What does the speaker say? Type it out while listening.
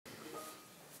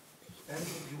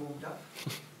You warmed up.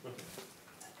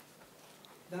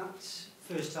 That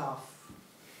first half,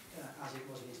 as it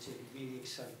was against Turkey, really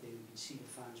exciting. You can see the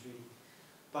fans really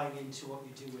buying into what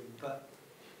you're doing. But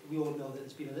we all know that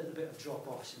there's been a little bit of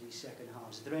drop-offs in these second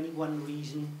halves. Is there any one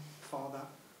reason for that?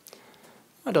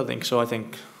 I don't think so. I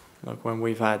think, like, when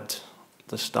we've had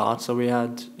the starts that we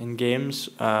had in games,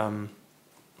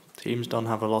 teams don't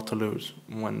have a lot to lose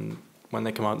when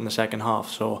they come out in the second half.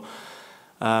 So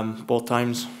both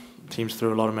times, teams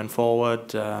threw a lot of men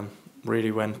forward,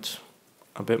 really went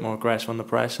a bit more aggressive on the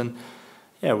press, and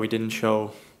yeah, we didn't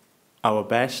show our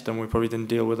best, and we probably didn't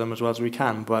deal with them as well as we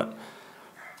can. But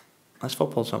that's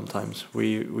football sometimes.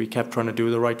 We kept trying to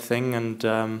do the right thing, and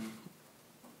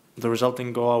the result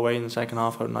didn't go our way in the second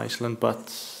half out in Iceland,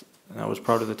 but I was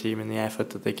proud of the team and the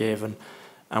effort that they gave,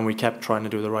 and we kept trying to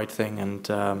do the right thing. And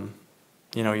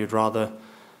you know, you'd rather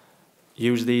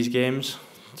use these games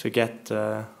to get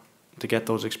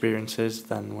those experiences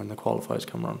than when the qualifiers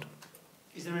come around.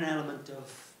 Is there an element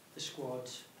of the squad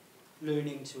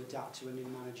learning to adapt to a new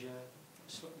manager,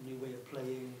 a new way of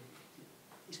playing?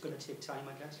 It's going to take time,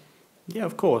 I guess. Yeah,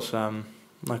 of course.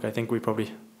 Like, I think we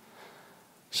probably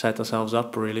set ourselves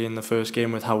up really in the first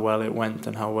game with how well it went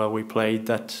and how well we played,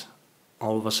 that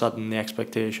all of a sudden the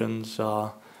expectations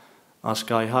are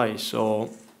sky high. So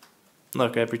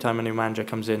look, every time a new manager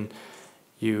comes in,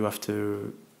 you have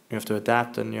to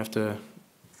adapt, and you have to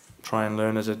try and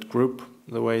learn as a group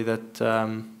the way that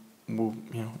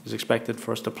is expected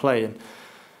for us to play, and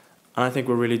I think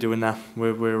we're really doing that.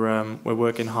 We're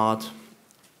working hard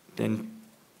in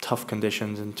tough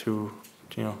conditions, and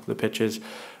the pitches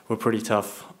were pretty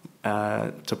tough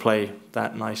to play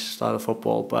that nice style of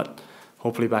football. But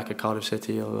hopefully back at Cardiff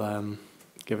City will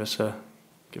give us a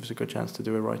good chance to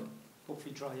do it right.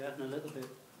 Hopefully drier and a little bit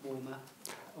warmer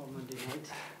on Monday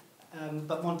night.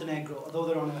 But Montenegro, although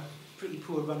they're on a pretty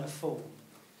poor run of form,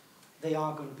 they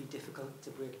are going to be difficult to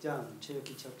break down.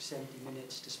 Turkey took 70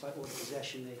 minutes despite all the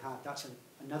possession they had. That's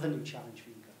another new challenge for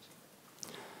you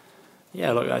guys.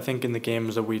 Yeah, look, I think in the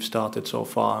games that we've started so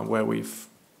far, where we've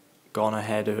gone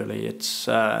ahead early,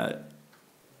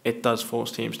 it does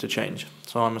force teams to change.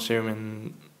 So I'm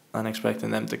assuming and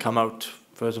expecting them to come out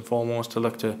first and foremost to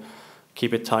look to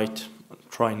keep it tight,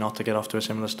 try not to get off to a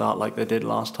similar start like they did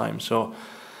last time. So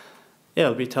yeah,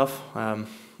 it'll be tough.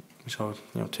 So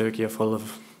Turkey are full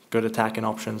of good attacking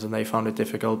options, and they found it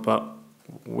difficult. But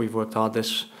we've worked hard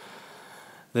this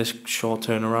short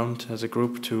turnaround as a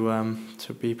group to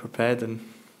be prepared and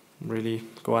really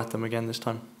go at them again this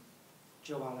time.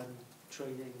 Joe Allen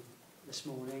training this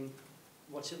morning.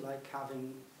 What's it like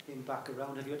having him back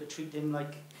around? Have you had to treat him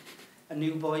like a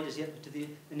new boy? Does he have to do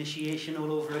the initiation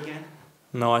all over again?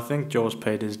 No, I think Joe's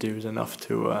paid his dues enough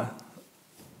to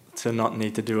not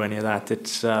need to do any of that.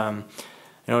 It's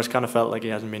it's kind of felt like he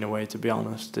hasn't been away, to be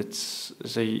honest.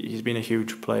 He's been a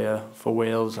huge player for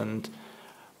Wales and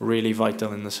really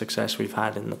vital in the success we've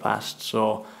had in the past.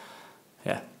 So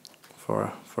yeah,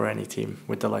 for any team,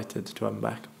 we're delighted to have him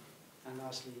back. And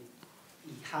lastly,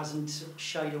 he hasn't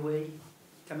shied away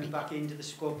coming back into the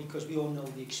squad, because we all know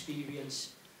the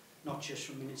experience, not just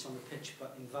from minutes on the pitch,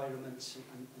 but environments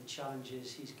and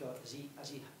challenges he's got. Has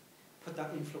he put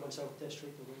that influence out there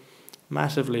straight away?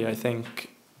 Massively, I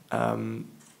think.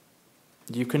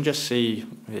 You can just see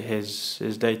his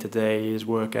day-to-day, his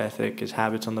work ethic, his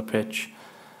habits on the pitch,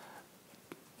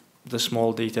 the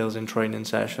small details in training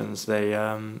sessions. They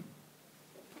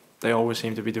always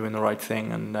seem to be doing the right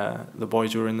thing, and the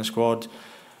boys who are in the squad,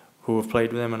 who have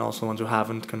played with him, and also the ones who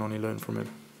haven't, can only learn from him.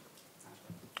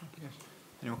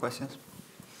 Any more questions?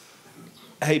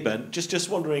 Hey Ben, just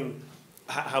wondering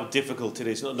how difficult it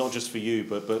is, not just for you,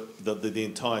 but the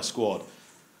entire squad.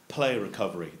 Player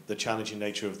recovery, the challenging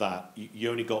nature of that. You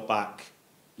only got back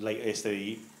late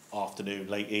yesterday afternoon,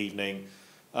 late evening,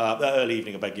 early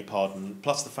evening, I beg your pardon.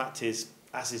 Plus the fact is,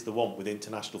 as is the one with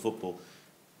international football,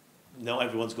 not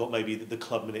everyone's got maybe the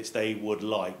club minutes they would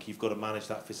like. You've got to manage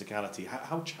that physicality.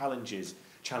 How challenging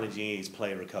is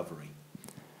player recovery?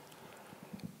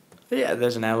 Yeah,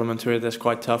 there's an element to it that's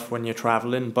quite tough when you're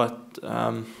travelling, but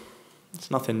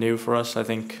it's nothing new for us. I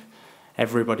think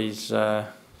everybody's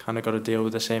kind of got to deal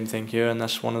with the same thing here, and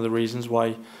that's one of the reasons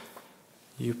why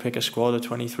you pick a squad of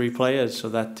 23 players, so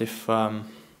that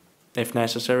if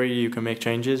necessary, you can make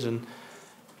changes. And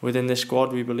within this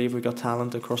squad, we believe we've got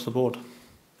talent across the board.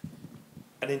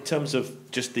 And in terms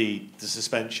of just the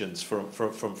suspensions from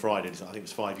Friday, I think it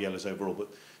was 5 yellows overall, but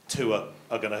 2 are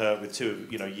going to hurt, with 2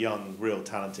 young, real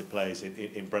talented players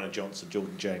in Brennan Johnson,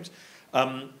 Jordan James.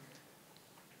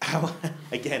 How,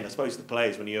 again, I suppose the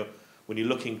players, when you're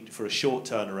looking for a short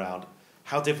turnaround,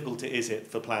 how difficult is it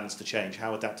for plans to change?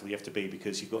 How adaptable you have to be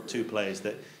because you've got two players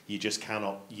that you just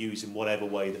cannot use in whatever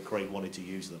way that Craig wanted to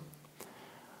use them?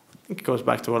 I think it goes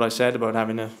back to what I said about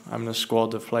having a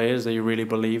squad of players that you really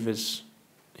believe is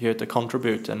here to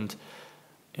contribute, and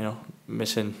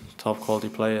missing top quality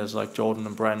players like Jordan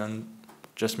and Brennan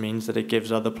just means that it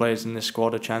gives other players in this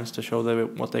squad a chance to show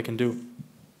what they can do.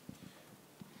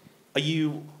 Are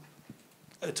you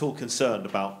at all concerned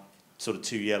about sort of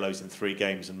 2 yellows in 3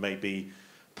 games and maybe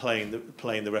playing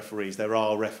the referees? There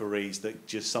are referees that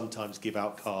just sometimes give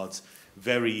out cards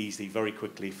very easily, very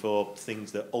quickly for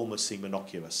things that almost seem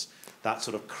innocuous. That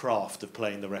sort of craft of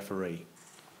playing the referee.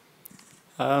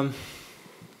 We're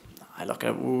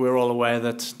all aware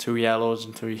that 2 yellows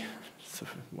and 2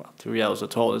 yellows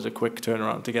at all is a quick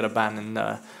turnaround to get a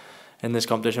ban in this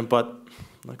competition. But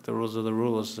like, the rules are the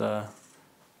rules.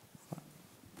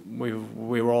 We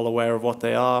were all aware of what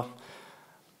they are.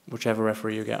 Whichever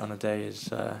referee you get on a day is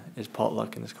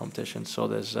potluck in this competition. So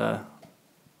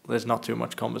there's not too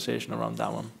much conversation around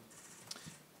that one.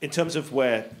 In terms of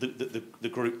where the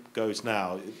group goes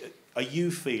now, are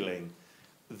you feeling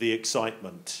the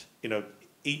excitement?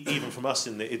 Even from us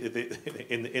in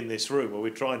this room, where we're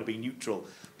trying to be neutral,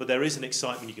 but there is an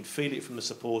excitement. You can feel it from the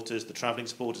supporters, the travelling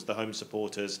supporters, the home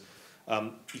supporters.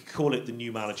 You call it the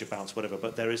new manager bounce, whatever,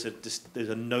 but there's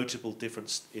a notable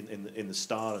difference in the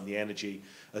style and the energy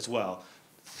as well.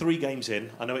 3 games in,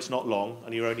 I know it's not long,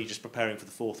 and you're only just preparing for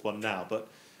the 4th one now, but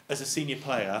as a senior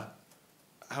player,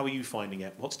 how are you finding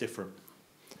it? What's different?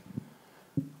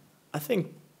 I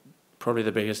think probably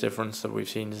the biggest difference that we've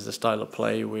seen is the style of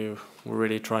play. We're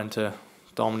really trying to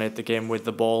dominate the game with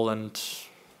the ball, and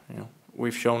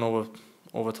we've shown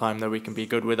over time that we can be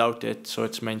good without it, so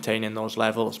it's maintaining those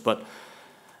levels. But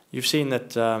you've seen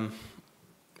that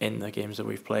in the games that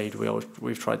we've played,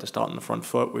 we've tried to start on the front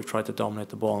foot, we've tried to dominate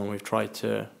the ball, and we've tried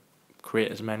to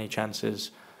create as many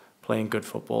chances playing good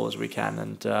football as we can.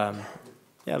 And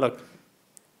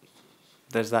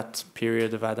there's that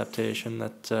period of adaptation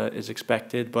that is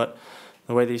expected, but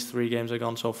the way these 3 games have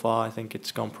gone so far, I think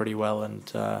it's gone pretty well, and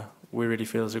we really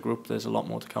feel as a group there's a lot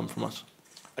more to come from us.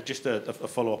 Just a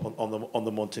follow-up on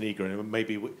the Montenegro, and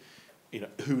maybe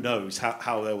who knows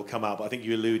how they will come out, but I think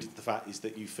you alluded to the fact is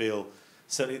that you feel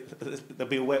certainly they'll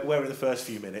be aware in the first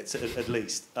few minutes at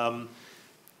least.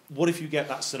 What if you get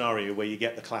that scenario where you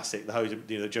get the classic, the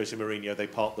Jose Mourinho, they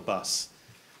park the bus,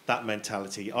 that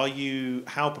mentality?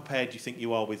 How prepared do you think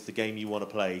you are with the game you want to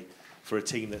play for a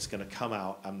team that's going to come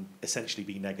out and essentially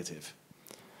be negative?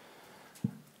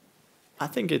 I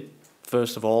think it,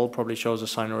 first of all, probably shows a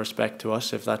sign of respect to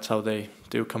us if that's how they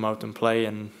do come out and play,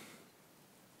 and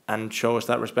show us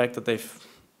that respect that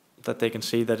they can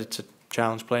see that it's a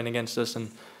challenge playing against us,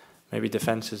 and maybe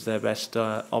defence is their best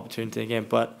opportunity again.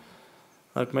 But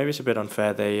maybe it's a bit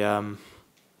unfair. They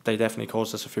definitely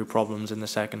caused us a few problems in the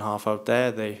second half out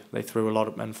there. They threw a lot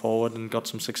of men forward and got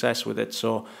some success with it.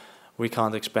 So we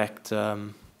can't expect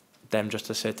them just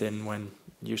to sit in when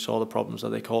you saw the problems that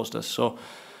they caused us. So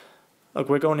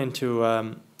we're going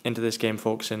into this game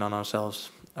focusing on ourselves.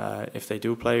 If they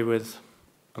do play with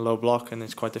a low block and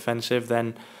it's quite defensive,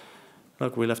 then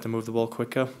we'll have to move the ball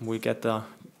quicker. We get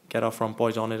our front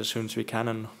boys on it as soon as we can,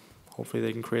 and hopefully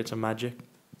they can create some magic.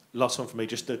 Last one for me,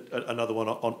 just another one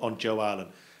on Joe Allen.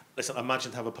 Listen, I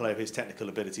imagine to have a player of his technical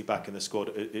ability back in the squad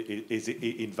is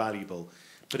invaluable.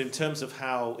 But in terms of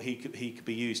how he could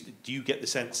be used, do you get the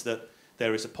sense that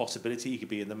there is a possibility he could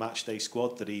be in the matchday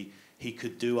squad, that he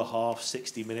could do a half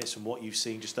 60 minutes from what you've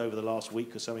seen just over the last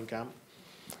week or so in camp?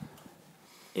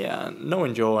 Yeah,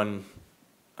 knowing Joe and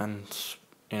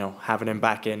having him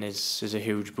back in is a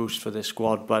huge boost for this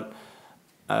squad. But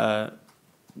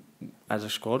as a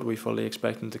squad, we fully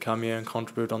expect him to come here and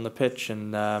contribute on the pitch.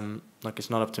 And it's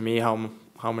not up to me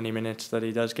how many minutes that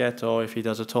he does get or if he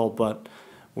does at all. But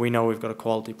we know we've got a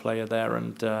quality player there,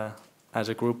 and as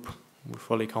a group, we're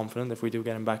fully confident if we do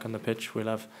get him back on the pitch, we'll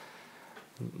have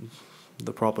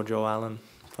the proper Joe Allen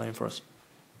playing for us.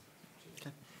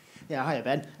 Okay. Yeah, hiya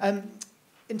Ben.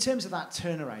 In terms of that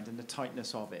turnaround and the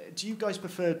tightness of it, do you guys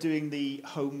prefer doing the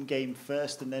home game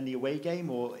first and then the away game,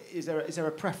 or is there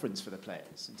a preference for the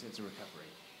players in terms of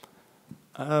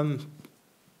recovery?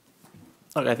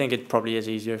 I think it probably is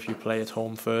easier if you play at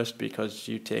home first, because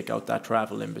you take out that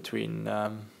travel in between.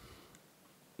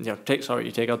 You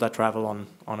take out that travel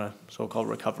on a so-called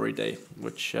recovery day,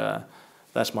 which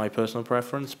that's my personal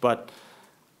preference. But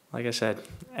like I said,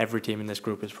 every team in this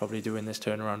group is probably doing this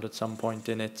turnaround at some point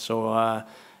in it, so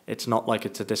it's not like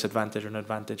it's a disadvantage or an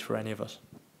advantage for any of us.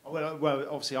 Well,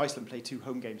 obviously Iceland play 2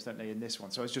 home games, don't they, in this one?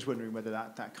 So I was just wondering whether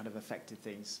that kind of affected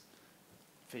things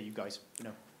for you guys.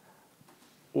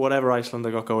 whatever Iceland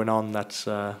have got going on, that's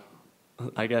I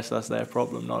guess that's their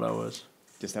problem, not ours.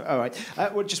 All right.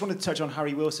 Well, just wanted to touch on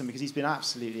Harry Wilson because he's been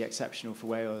absolutely exceptional for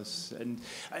Wales and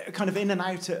kind of in and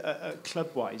out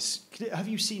club-wise. Have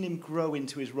you seen him grow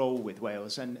into his role with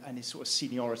Wales and his sort of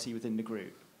seniority within the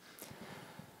group?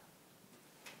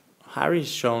 Harry's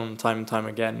shown time and time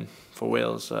again for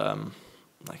Wales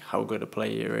like how good a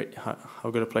player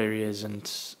he is,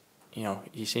 and you know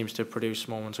he seems to produce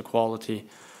moments of quality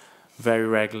very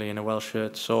regularly in a Welsh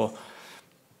shirt. So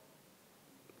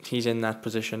he's in that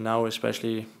position now,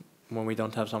 especially when we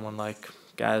don't have someone like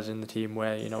Gaz in the team,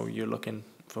 where you know you're looking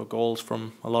for goals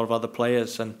from a lot of other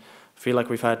players, and I feel like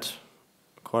we've had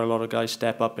quite a lot of guys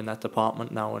step up in that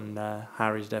department now, and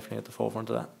Harry's definitely at the forefront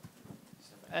of that.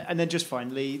 And then just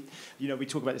finally, you know, we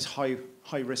talk about this high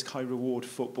risk, high reward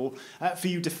football. For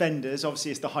you defenders,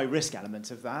 obviously it's the high risk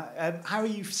element of that. How are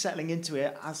you settling into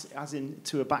it as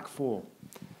into a back four?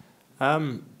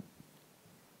 I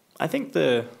think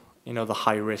the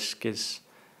high risk is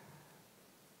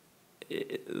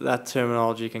that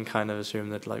terminology can kind of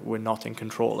assume that like we're not in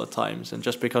control at times, and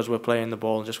just because we're playing the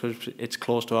ball, just because it's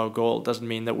close to our goal, doesn't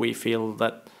mean that we feel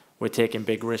that we're taking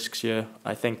big risks here.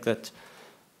 I think that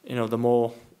the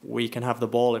more we can have the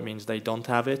ball, it means they don't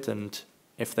have it, and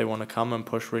if they want to come and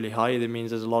push really high, it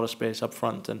means there's a lot of space up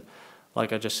front. And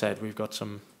like I just said, we've got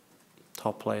some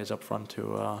top players up front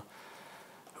who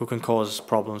can cause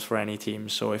problems for any team.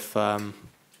 So if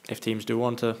teams do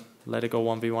want to let it go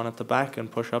 1v1 at the back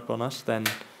and push up on us, then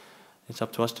it's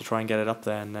up to us to try and get it up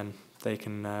there, and then they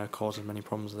can cause as many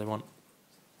problems as they want.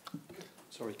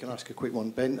 Sorry, can I ask a quick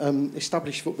one, Ben?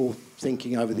 Established football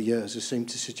thinking over the years has seemed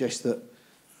to suggest that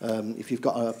if you've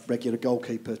got a regular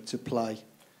goalkeeper to play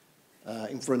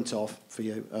in front of for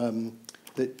you,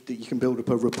 that you can build up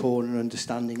a rapport and an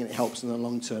understanding, and it helps in the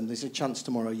long term. There's a chance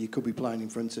tomorrow you could be playing in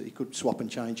front of, you could swap and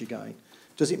change again.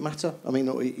 Does it matter? I mean,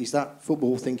 is that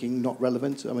football thinking not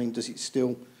relevant? I mean, does it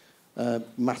still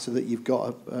matter that you've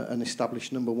got an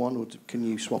established number one, or can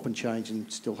you swap and change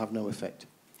and still have no effect?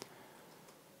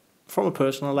 From a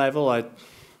personal level,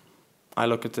 I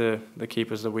look at the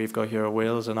keepers that we've got here at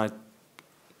Wales, and I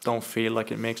don't feel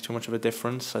like it makes too much of a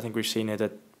difference. I think we've seen it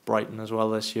at Brighton as well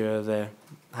this year. They're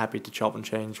happy to chop and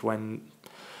change when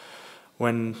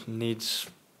needs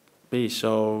be.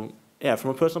 So yeah,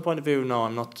 from a personal point of view, no,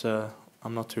 I'm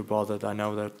not too bothered. I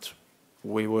know that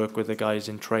we work with the guys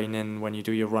in training. When you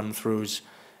do your run-throughs,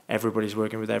 everybody's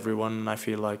working with everyone, and I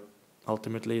feel like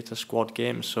ultimately it's a squad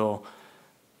game. So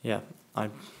yeah, I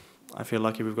feel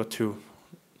lucky we've got two,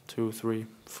 3,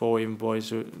 4 even boys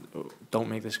who don't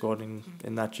make the squad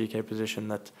in that GK position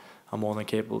that are more than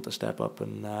capable to step up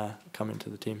and come into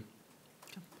the team.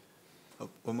 Oh,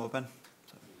 one more, Ben.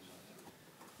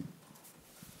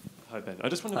 Hi, Ben. I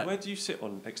just wondered, where do you sit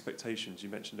on expectations? You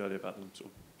mentioned earlier about them sort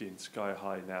of being sky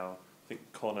high now. I think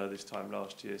Connor this time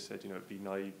last year said, it'd be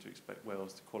naive to expect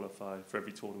Wales to qualify for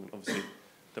every tournament. Obviously,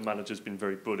 the manager's been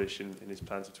very bullish in his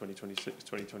plans for 2026,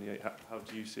 2028. How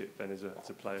do you see it, Ben, as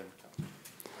a player and captain?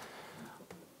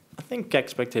 I think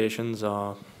expectations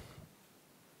are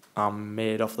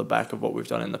made off the back of what we've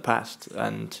done in the past,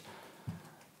 and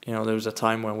there was a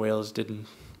time when Wales didn't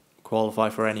qualify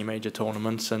for any major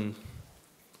tournaments, and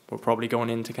we're probably going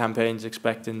into campaigns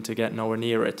expecting to get nowhere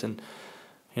near it. And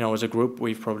as a group,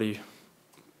 we've probably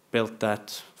built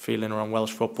that feeling around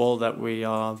Welsh football that we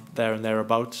are there and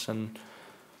thereabouts, and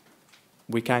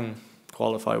we can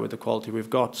qualify with the quality we've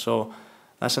got. So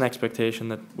that's an expectation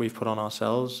that we've put on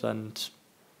ourselves, and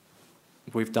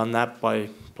we've done that by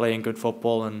playing good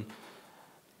football, and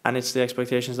it's the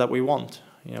expectations that we want.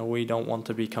 We don't want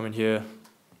to be coming here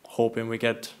hoping we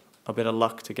get a bit of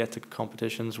luck to get to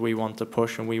competitions. We want to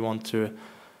push, and we want to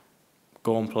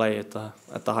go and play at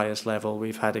the highest level.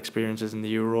 We've had experiences in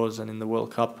the Euros and in the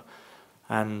World Cup,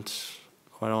 and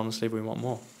quite honestly, we want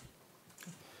more.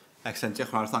 Excellent.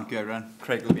 Thank you, everyone.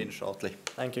 Craig will be in shortly.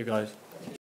 Thank you, guys.